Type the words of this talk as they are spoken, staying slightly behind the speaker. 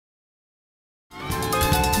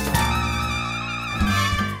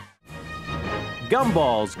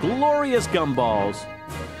Gumballs, glorious gumballs.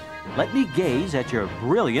 Let me gaze at your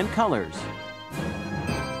brilliant colors.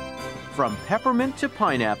 From peppermint to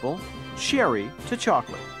pineapple, cherry to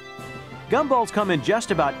chocolate. Gumballs come in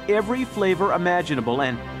just about every flavor imaginable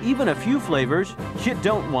and even a few flavors you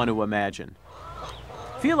don't want to imagine.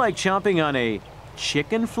 Feel like chomping on a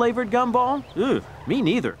chicken-flavored gumball? Ugh, me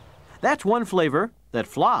neither. That's one flavor that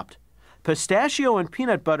flopped. Pistachio and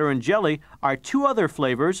peanut butter and jelly are two other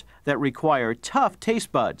flavors that require tough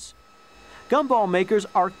taste buds. Gumball makers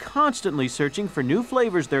are constantly searching for new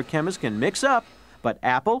flavors their chemists can mix up, but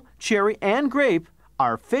apple, cherry, and grape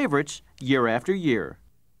are favorites year after year.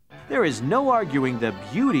 There is no arguing the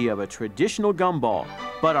beauty of a traditional gumball,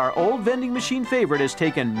 but our old vending machine favorite has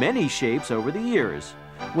taken many shapes over the years.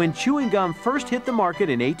 When chewing gum first hit the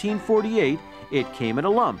market in 1848, it came in a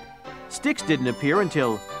lump. Sticks didn't appear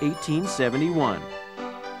until 1871.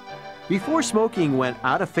 Before smoking went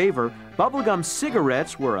out of favor, bubblegum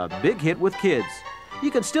cigarettes were a big hit with kids.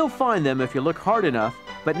 You can still find them if you look hard enough,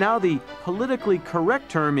 but now the politically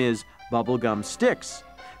correct term is bubblegum sticks.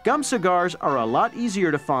 Gum cigars are a lot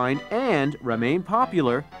easier to find and remain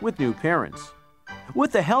popular with new parents.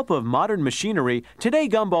 With the help of modern machinery, today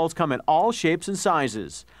gumballs come in all shapes and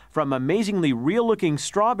sizes, from amazingly real-looking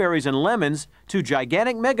strawberries and lemons to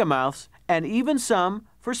gigantic megamouths, and even some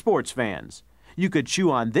for sports fans. You could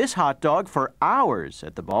chew on this hot dog for hours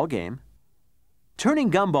at the ball game.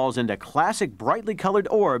 Turning gumballs into classic brightly colored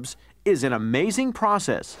orbs is an amazing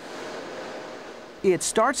process. It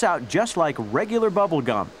starts out just like regular bubble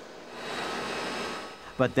gum,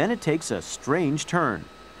 but then it takes a strange turn.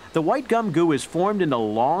 The white gum goo is formed into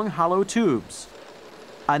long, hollow tubes.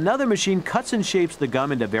 Another machine cuts and shapes the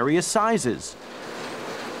gum into various sizes.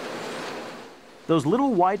 Those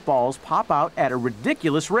little white balls pop out at a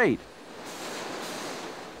ridiculous rate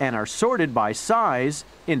and are sorted by size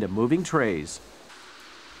into moving trays.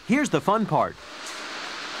 Here's the fun part.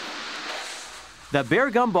 The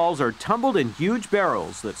bare gumballs are tumbled in huge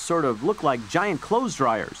barrels that sort of look like giant clothes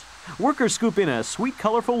dryers. Workers scoop in a sweet,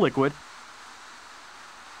 colorful liquid,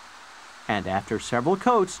 and after several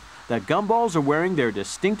coats, the gumballs are wearing their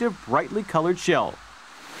distinctive, brightly colored shell.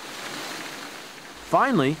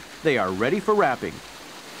 Finally, they are ready for wrapping.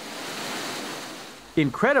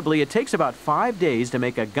 Incredibly, it takes about 5 days to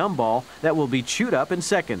make a gumball that will be chewed up in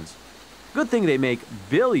seconds. Good thing they make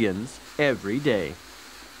billions every day.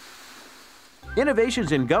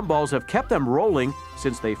 Innovations in gumballs have kept them rolling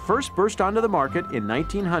since they first burst onto the market in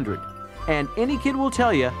 1900. And any kid will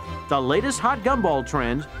tell you, the latest hot gumball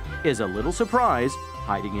trend is a little surprise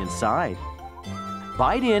hiding inside.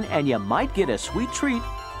 Bite in and you might get a sweet treat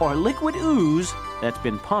or liquid ooze that's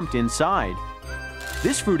been pumped inside.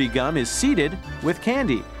 This fruity gum is seeded with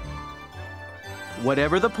candy.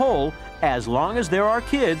 Whatever the pull, as long as there are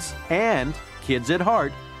kids, and kids at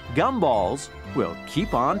heart, gumballs will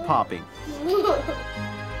keep on popping.